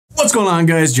What's going on,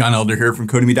 guys? John Elder here from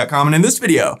Codemy.com, and in this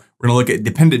video, we're going to look at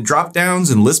dependent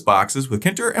dropdowns and list boxes with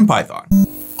Tkinter and Python.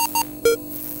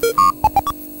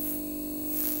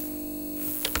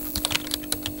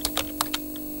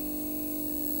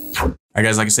 All right,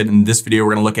 guys, like I said, in this video,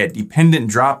 we're going to look at dependent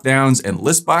dropdowns and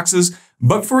list boxes.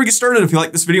 But before we get started, if you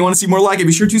like this video and want to see more like it,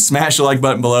 be sure to smash the like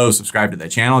button below, subscribe to that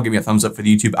channel, give me a thumbs up for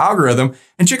the YouTube algorithm,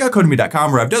 and check out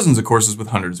Codemy.com, where I have dozens of courses with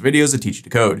hundreds of videos that teach you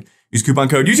to code. Use coupon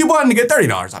code YouTube1 to get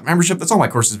 $30 off membership. That's all my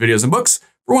courses, videos, and books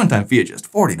for one-time fee of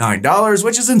just $49,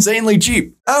 which is insanely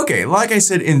cheap. Okay, like I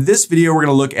said, in this video, we're going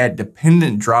to look at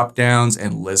dependent dropdowns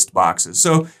and list boxes.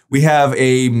 So we have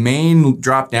a main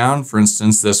dropdown, for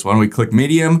instance, this one. We click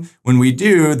medium. When we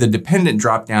do, the dependent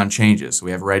dropdown changes. So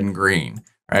we have red and green.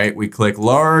 Right? We click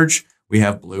large, we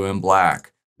have blue and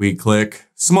black. We click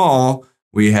small,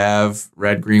 we have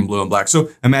red, green, blue, and black. So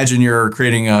imagine you're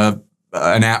creating an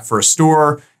app for a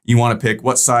store. You want to pick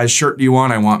what size shirt do you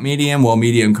want? I want medium. Well,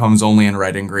 medium comes only in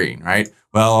red and green, right?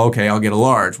 Well, okay, I'll get a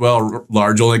large. Well,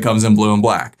 large only comes in blue and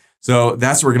black. So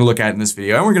that's what we're going to look at in this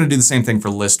video. And we're going to do the same thing for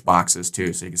list boxes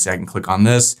too. So you can see I can click on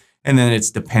this and then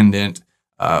it's dependent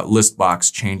list box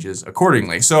changes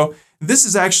accordingly. So this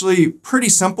is actually pretty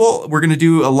simple. We're going to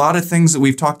do a lot of things that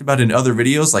we've talked about in other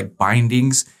videos, like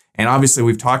bindings. And obviously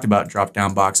we've talked about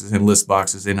drop-down boxes and list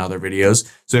boxes in other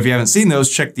videos. So if you haven't seen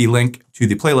those, check the link to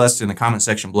the playlist in the comment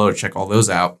section below to check all those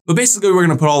out. But basically we're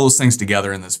going to put all those things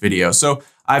together in this video. So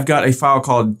I've got a file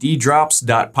called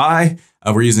ddrops.py.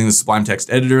 We're using the Sublime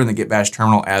Text Editor and the Git Bash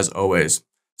terminal as always.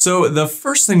 So the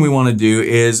first thing we want to do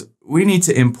is we need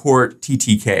to import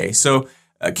TTK. So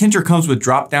Tkinter comes with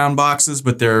drop-down boxes,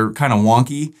 but they're kind of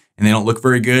wonky and they don't look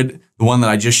very good. The one that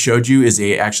I just showed you is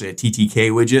actually a TTK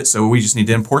widget, so we just need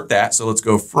to import that. So let's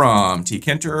go from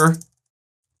Tkinter,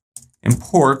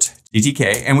 import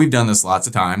TTK, and we've done this lots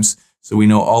of times, so we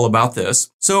know all about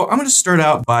this. So I'm going to start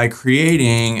out by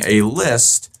creating a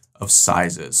list of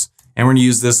sizes, and we're going to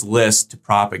use this list to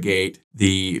propagate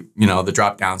the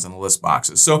drop-downs and the list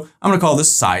boxes. So I'm going to call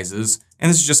this sizes, and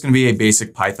this is just going to be a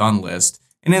basic Python list.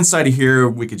 And inside of here,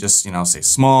 we could just, say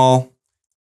small,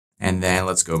 and then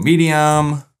let's go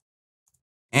medium,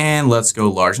 and let's go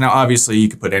large. Now, obviously you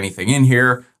could put anything in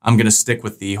here. I'm going to stick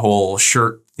with the whole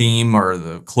shirt theme or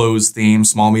the clothes theme,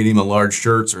 small, medium, and large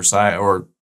shirts or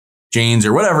jeans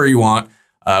or whatever you want.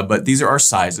 But these are our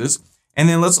sizes. And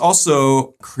then let's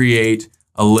also create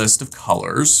a list of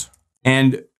colors.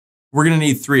 And we're going to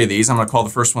need 3 of these. I'm going to call the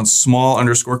first one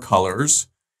small_colors.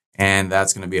 And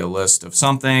that's going to be a list of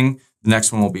something. The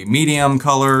next one will be medium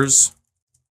colors,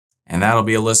 and that'll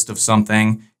be a list of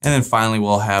something. And then finally,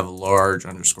 we'll have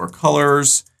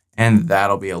large_colors, and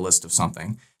that'll be a list of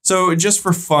something. So just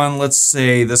for fun, let's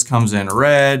say this comes in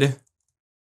red,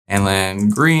 and then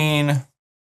green,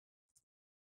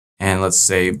 and let's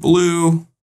say blue,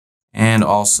 and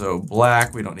also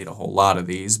black. We don't need a whole lot of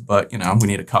these, but we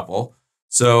need a couple.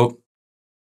 So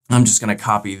I'm just going to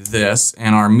copy this,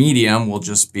 and our medium will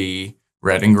just be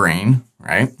red and green,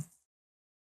 right?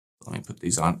 Let me put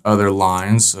these on other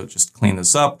lines, so just clean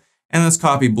this up. And let's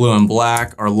copy blue and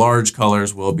black. Our large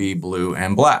colors will be blue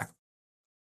and black.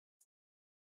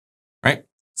 Right?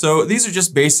 So these are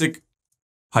just basic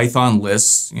Python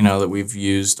lists, that we've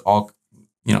used all,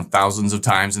 thousands of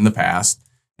times in the past.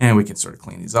 And we can sort of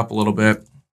clean these up a little bit.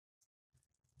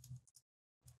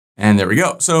 And there we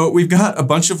go. So we've got a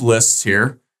bunch of lists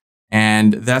here,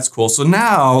 and that's cool. So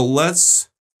now let's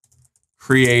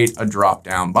create a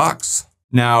drop-down box.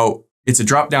 Now, it's a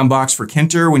drop-down box for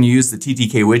Tkinter. When you use the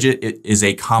TTK widget, it is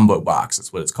a combo box.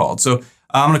 That's what it's called. So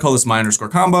I'm going to call this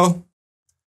my_combo.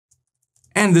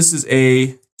 And this is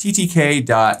a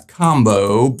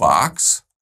ttk.combo box,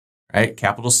 right?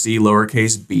 Capital C,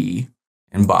 lowercase b,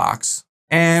 and box.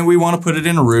 And we want to put it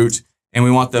in a root, and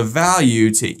we want the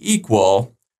value to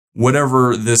equal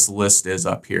whatever this list is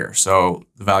up here. So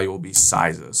the value will be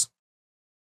sizes.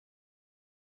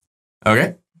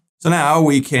 Okay. So now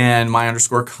we can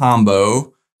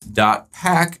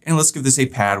my_combo.pack, and let's give this a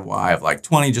pad y of like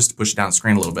 20 just to push it down the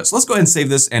screen a little bit. So let's go ahead and save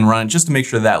this and run it just to make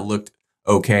sure that looked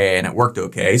okay and it worked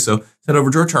okay. So head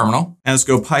over to our terminal and let's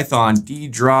go Python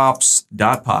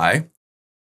ddrops.py.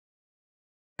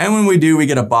 And when we do, we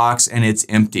get a box and it's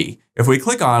empty. If we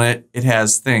click on it, it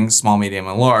has things small, medium,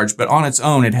 and large, but on its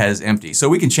own, it has empty. So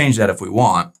we can change that if we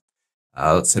want.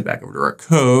 Let's head back over to our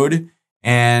code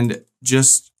and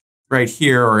just right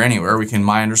here or anywhere, we can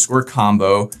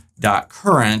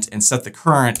my_combo.current and set the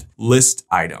current list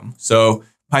item. So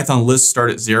Python lists start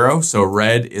at 0. So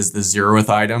red is the 0th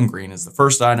item, green is the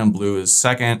first item, blue is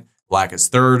second, black is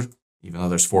third. Even though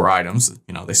there's 4 items,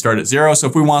 they start at 0. So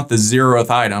if we want the 0th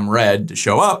item, red, to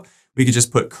show up, we could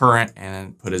just put current and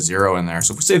then put a 0 in there.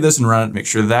 So if we save this and run it, make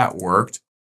sure that worked,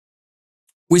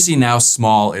 we see now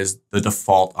small is the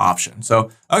default option.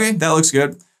 So, okay, that looks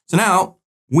good. So now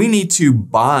we need to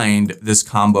bind this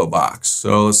combo box.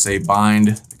 So let's say bind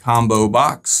the combo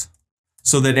box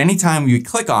so that anytime you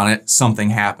click on it, something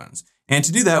happens. And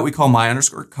to do that, we call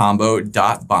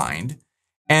my_combo.bind.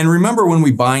 And remember, when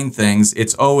we bind things,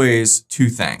 it's always two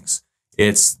things.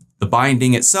 It's the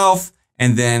binding itself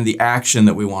and then the action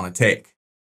that we want to take.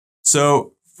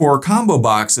 So for combo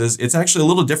boxes, it's actually a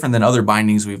little different than other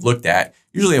bindings we've looked at.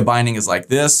 Usually a binding is like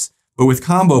this, but with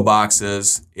combo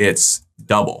boxes, it's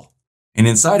double. And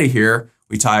inside of here,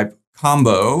 we type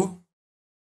combo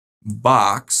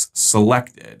box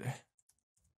selected.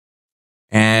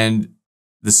 And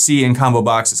the C in combo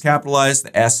box is capitalized,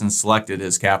 the S in selected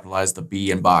is capitalized, the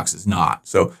B in box is not.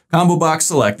 So combo box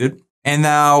selected. And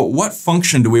now what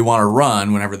function do we want to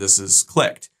run whenever this is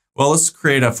clicked? Well, let's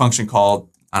create a function called,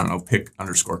 I don't know,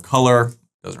 pick_color.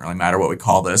 Doesn't really matter what we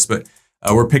call this, but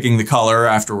we're picking the color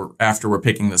after we're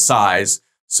picking the size.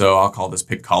 So I'll call this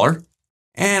pick color.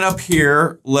 And up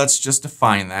here, let's just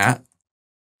define that.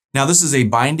 Now this is a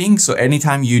binding, so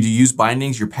anytime you use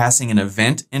bindings, you're passing an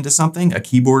event into something, a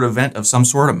keyboard event of some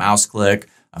sort, a mouse click,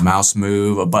 a mouse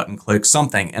move, a button click,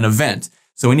 something, an event.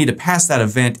 So we need to pass that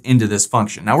event into this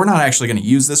function. Now we're not actually going to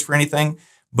use this for anything,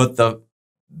 but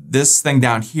this thing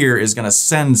down here is going to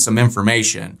send some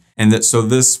information, and so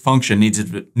this function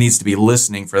needs to be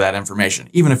listening for that information,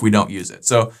 even if we don't use it.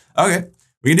 So okay,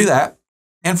 we can do that.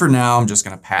 And for now, I'm just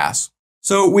going to pass.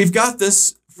 So we've got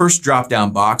this first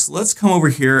drop-down box. Let's come over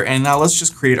here and now let's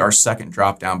just create our second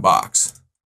drop-down box.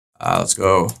 Let's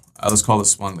call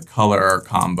this one the color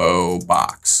combo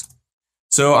box.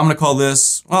 So I'm going to call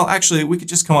this, well, actually, we could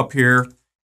just come up here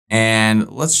and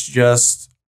let's just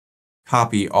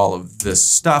copy all of this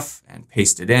stuff and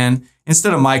paste it in.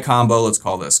 Instead of my combo, let's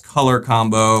call this color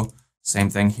combo. Same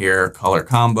thing here, color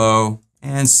combo,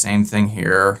 and same thing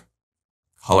here,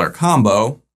 color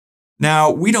combo.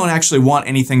 Now, we don't actually want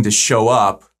anything to show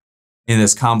up in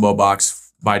this combo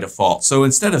box by default. So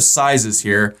instead of sizes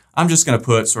here, I'm just going to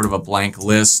put sort of a blank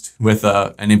list with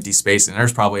an empty space. And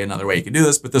there's probably another way you can do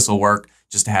this, but this will work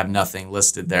just to have nothing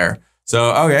listed there.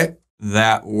 So, okay,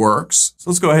 that works.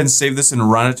 So let's go ahead and save this and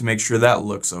run it to make sure that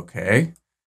looks okay.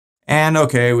 And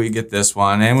okay, we get this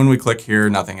one. And when we click here,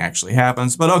 nothing actually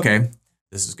happens, but okay,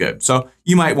 this is good. So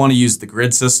you might want to use the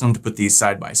grid system to put these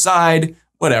side by side.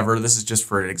 Whatever, this is just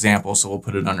for an example, so we'll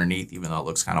put it underneath even though it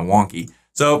looks kind of wonky.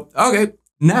 So, okay,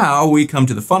 now we come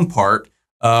to the fun part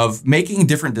of making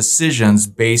different decisions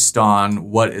based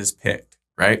on what is picked,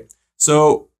 right?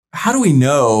 So how do we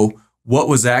know what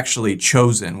was actually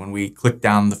chosen when we click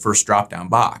down the first drop-down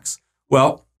box?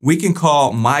 Well, we can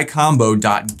call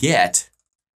mycombo.get,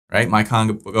 right?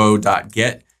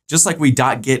 mycombo.get, just like we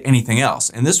 .get anything else.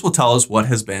 And this will tell us what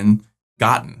has been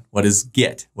gotten, what is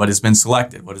get, what has been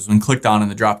selected, what has been clicked on in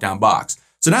the drop-down box.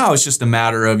 So now it's just a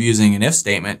matter of using an if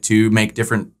statement to make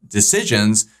different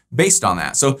decisions based on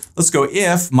that. So let's go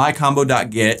if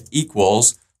mycombo.get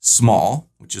equals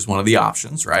small, which is one of the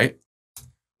options, right?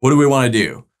 What do we want to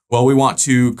do? Well, we want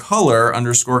to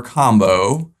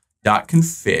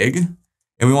color_combo.config,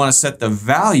 and we want to set the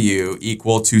value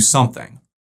equal to something.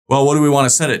 Well, what do we want to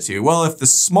set it to? Well, if the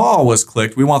small was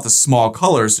clicked, we want the small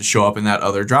colors to show up in that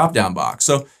other drop-down box.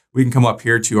 So we can come up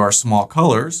here to our small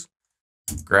colors,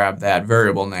 grab that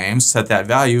variable name, set that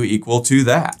value equal to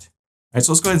that. All right,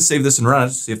 so let's go ahead and save this and run it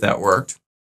to see if that worked.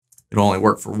 It'll only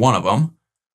work for one of them,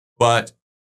 but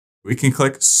we can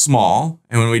click small,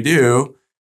 and when we do,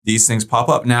 these things pop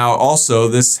up. Now, also,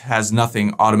 this has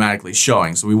nothing automatically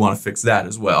showing, so we want to fix that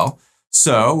as well.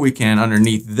 So we can,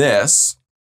 underneath this,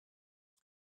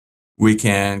 we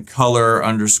can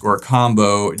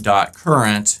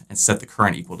color_combo.current and set the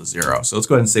current equal to 0. So let's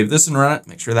go ahead and save this and run it.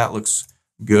 Make sure that looks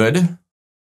good.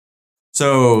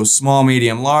 So small,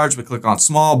 medium, large, we click on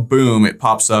small, boom, it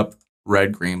pops up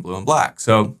red, green, blue, and black.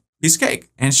 So piece of cake,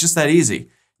 and it's just that easy.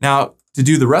 Now, to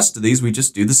do the rest of these, we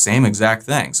just do the same exact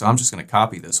thing. So I'm just going to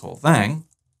copy this whole thing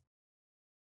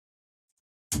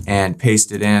and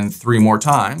paste it in 3 more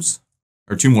times,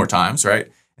 or 2 more times, right?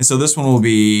 And so this one will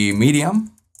be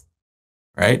medium.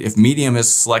 Right? If medium is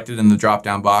selected in the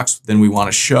drop-down box, then we want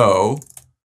to show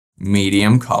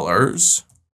medium colors.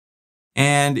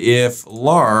 And if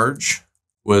large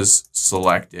was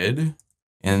selected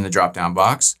in the drop-down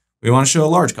box, we want to show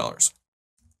large colors.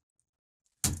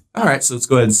 All right, so let's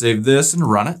go ahead and save this and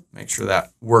run it. Make sure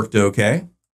that worked okay.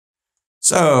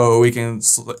 So we can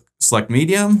select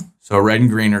medium, so red and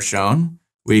green are shown.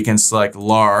 We can select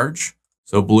large,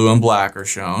 so blue and black are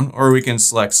shown. Or we can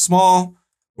select small,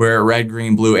 where red,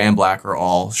 green, blue, and black are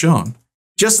all shown.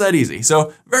 Just that easy.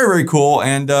 So very, very cool,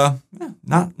 and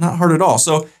not hard at all.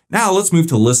 So now let's move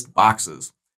to list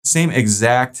boxes. Same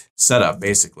exact setup,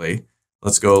 basically.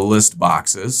 Let's go list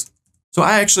boxes. So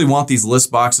I actually want these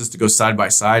list boxes to go side by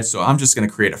side. So I'm just going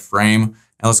to create a frame,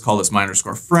 and let's call this my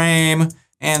underscore frame.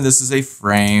 And this is a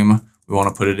frame. We want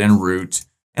to put it in root,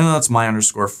 and then let's my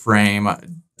underscore frame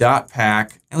dot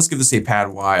pack. And let's give this a pad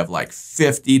Y of like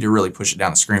 50 to really push it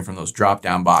down the screen from those drop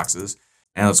down boxes.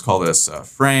 And let's call this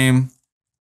frame.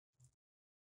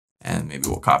 And maybe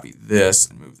we'll copy this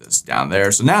and move this down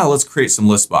there. So now let's create some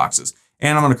list boxes.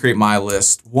 And I'm going to create my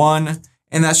list 1,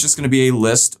 and that's just going to be a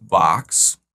list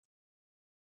box.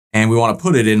 And we want to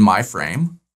put it in my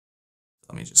frame.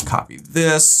 Let me just copy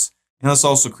this. And let's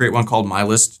also create one called my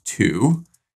list 2.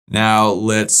 Now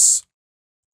let's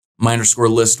my underscore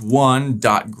list 1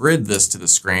 dot grid this to the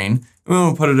screen. And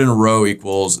we'll put it in a row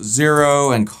equals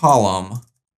 0 and column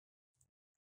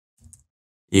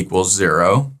equals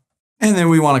 0. And then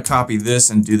we want to copy this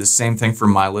and do the same thing for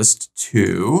my list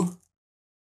 2.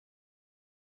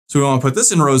 So we want to put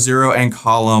this in row 0 and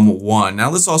column 1. Now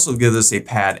let's also give this a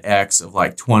pad X of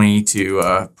like 20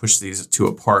 to push these two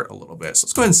apart a little bit. So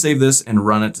let's go ahead and save this and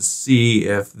run it to see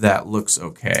if that looks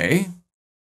okay.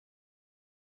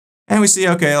 And we see,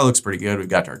 okay, that looks pretty good. We've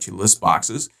got our 2 list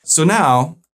boxes. So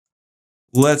now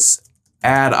let's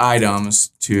add items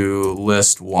to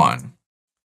list 1.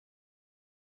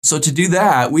 So to do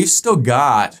that, we've still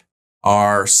got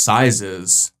our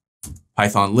sizes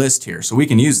Python list here, so we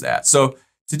can use that. So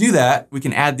to do that, we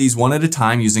can add these one at a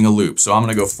time using a loop. So I'm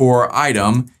going to go for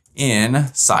item in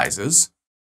sizes.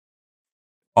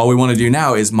 All we want to do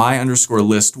now is my underscore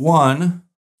list 1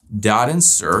 dot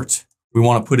insert. We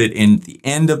want to put it in the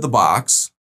end of the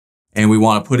box, and we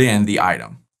want to put in the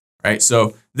item, right?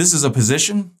 So this is a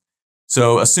position.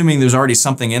 So assuming there's already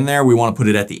something in there, we want to put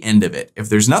it at the end of it. If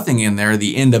there's nothing in there,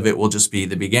 the end of it will just be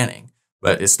the beginning,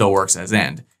 but it still works as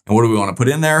end. And what do we want to put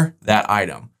in there? That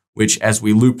item, which as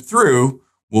we loop through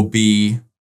will be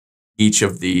each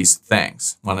of these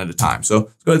things one at a time. So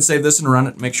let's go ahead and save this and run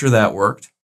it, make sure that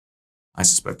worked. I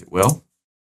suspect it will.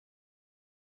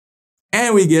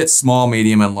 And we get small,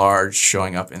 medium, and large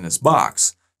showing up in this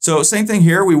box. So same thing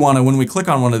here. We want to, when we click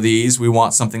on one of these, we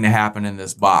want something to happen in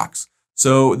this box.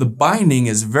 So the binding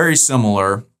is very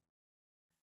similar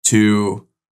to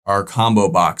our combo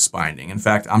box binding. In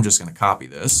fact, I'm just going to copy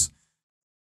this.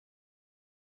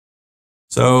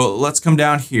 So let's come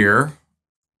down here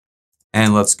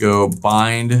and let's go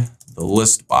bind the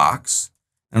list box.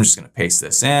 I'm just going to paste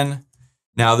this in.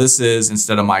 Now this is,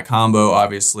 instead of my combo,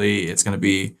 obviously it's going to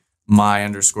be my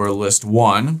underscore list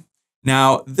 1.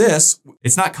 Now this,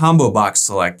 it's not combo box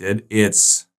selected.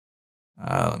 It's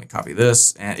let me copy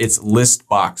this, and it's list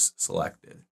box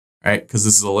selected, right? Because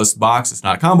this is a list box, it's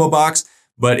not a combo box,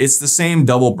 but it's the same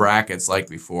double brackets like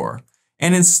before.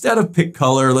 And instead of pick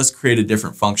color, let's create a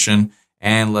different function,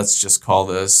 and let's just call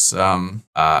this,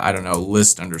 I don't know,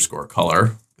 list underscore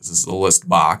color, because this is a list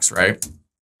box, right?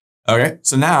 Okay,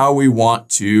 so now we want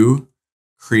to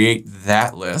create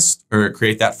that list, or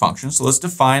create that function. So let's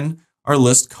define our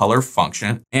list color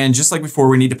function. And just like before,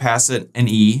 we need to pass it an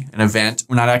E, an event.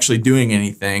 We're not actually doing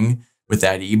anything with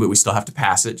that E, but we still have to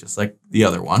pass it just like the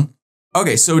other one.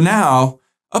 Okay, so now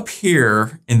up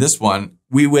here in this one,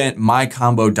 we went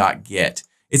myCombo.get.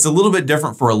 It's a little bit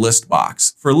different for a list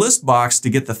box. For a list box, to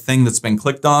get the thing that's been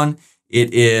clicked on,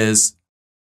 it is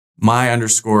my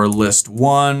underscore list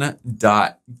 1.get,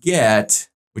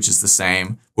 which is the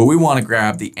same, but we want to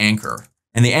grab the anchor.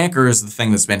 And the anchor is the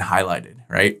thing that's been highlighted,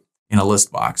 right? In a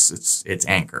list box, it's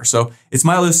anchor. So it's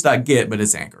my list.get, but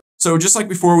it's anchor. So just like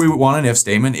before, we would want an if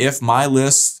statement. If my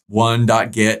list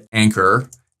 1.get anchor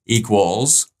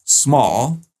equals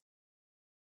small,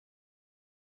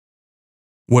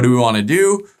 what do we want to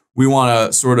do? We want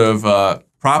to sort of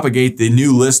propagate the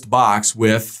new list box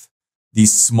with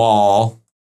these small,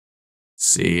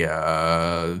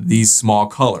 these small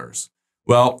colors.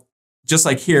 Well, just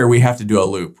like here, we have to do a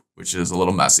loop, which is a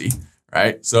little messy.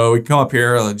 Right, so we come up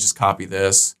here, let's just copy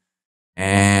this,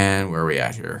 and where are we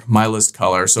at here? My list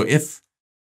color. So if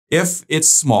it's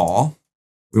small,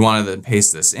 we want to then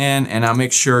paste this in, and now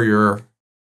make sure your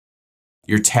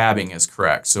tabbing is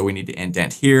correct. So we need to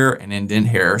indent here and indent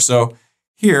here. So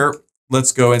here,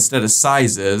 let's go, instead of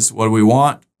sizes, what do we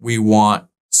want? We want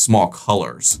small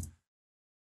colors.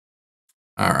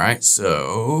 All right,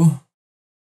 so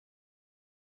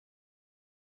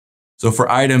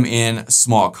for item in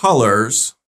small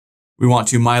colors, we want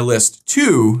to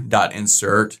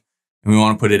mylist2.insert, and we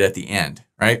want to put it at the end,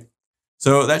 right?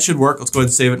 So that should work. Let's go ahead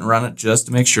and save it and run it just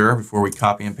to make sure before we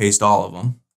copy and paste all of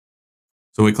them.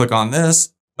 So we click on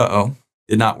this, Uh-oh,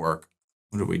 did not work.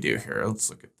 What do we do here? Let's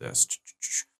look at this.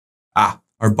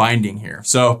 Our binding here.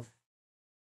 So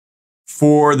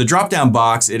for the drop-down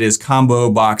box, it is combo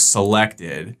box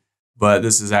selected, but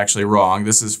this is actually wrong.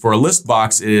 This is for a list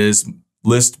box, it is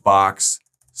list box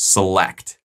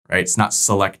select, right? It's not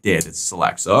selected, it's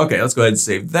select. So, okay, let's go ahead and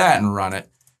save that and run it.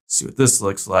 See what this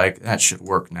looks like. That should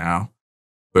work now.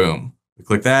 Boom. We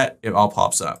click that, it all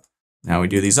pops up. Now we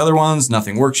do these other ones,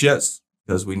 nothing works yet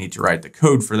because we need to write the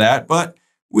code for that, but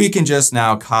we can just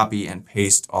now copy and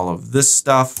paste all of this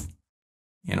stuff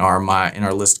in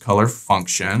our list color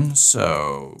function.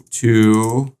 So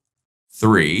 2,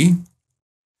 3.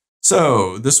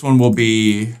 So this one will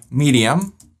be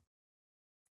medium,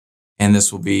 and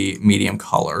this will be medium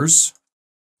colors.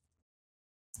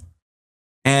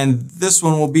 And this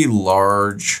one will be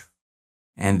large,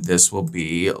 and this will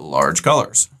be large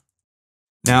colors.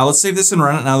 Now let's save this and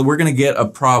run it. Now we're gonna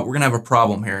have a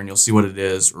problem here, and you'll see what it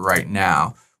is right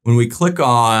now. When we click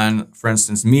on, for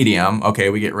instance, medium,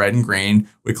 okay, we get red and green.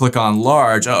 We click on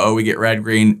large, we get red,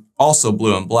 green, also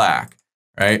blue and black,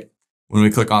 right? When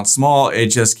we click on small, it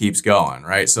just keeps going,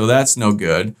 right? So that's no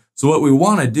good. So what we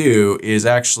wanna do is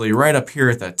actually right up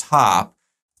here at the top,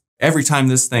 every time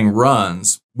this thing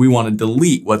runs, we wanna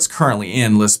delete what's currently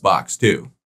in listbox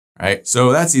 2, right?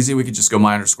 So that's easy. We could just go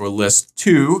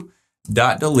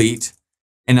my_list2.delete.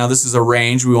 And now this is a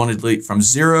range. We wanna delete from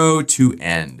 0 to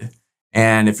end.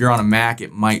 And if you're on a Mac,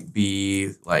 it might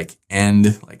be like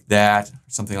end like that, or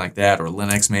something like that, or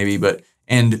Linux maybe, but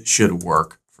end should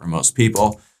work for most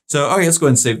people. So, okay, let's go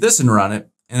ahead and save this and run it,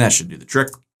 and that should do the trick.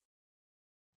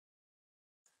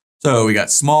 So we got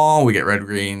small, we get red,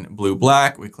 green, blue,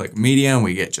 black. We click medium,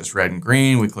 we get just red and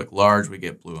green. We click large, we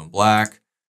get blue and black.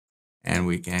 And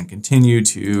we can continue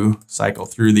to cycle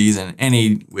through these in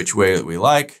any which way that we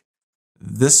like.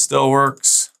 This still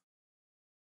works.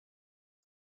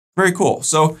 Very cool.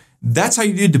 So that's how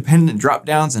you do dependent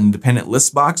drop-downs and dependent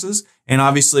list boxes. And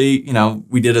obviously,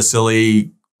 we did a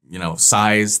silly,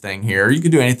 size thing here. You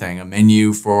could do anything, a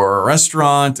menu for a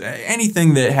restaurant,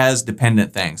 anything that has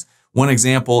dependent things. One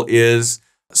example is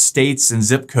states and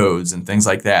zip codes and things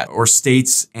like that, or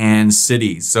states and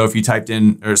cities. So if you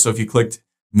if you clicked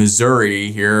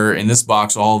Missouri here in this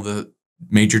box, all the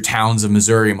major towns of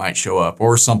Missouri might show up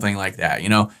or something like that,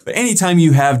 But anytime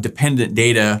you have dependent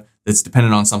data that's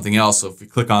dependent on something else. So if you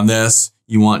click on this,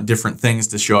 you want different things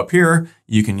to show up here,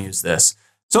 you can use this.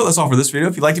 So that's all for this video.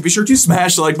 If you liked it, be sure to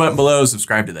smash the like button below,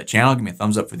 subscribe to that channel, give me a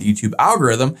thumbs up for the YouTube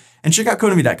algorithm, and check out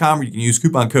Codemy.com where you can use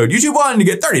coupon code YouTube1 to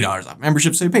get $30 off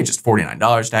membership. So you pay just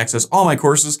 $49 to access all my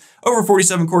courses, over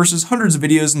 47 courses, hundreds of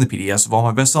videos, and the PDFs of all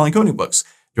my best-selling coding books.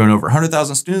 Join over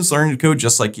 100,000 students learning to code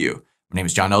just like you. My name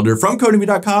is John Elder from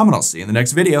Codemy.com, and I'll see you in the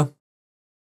next video.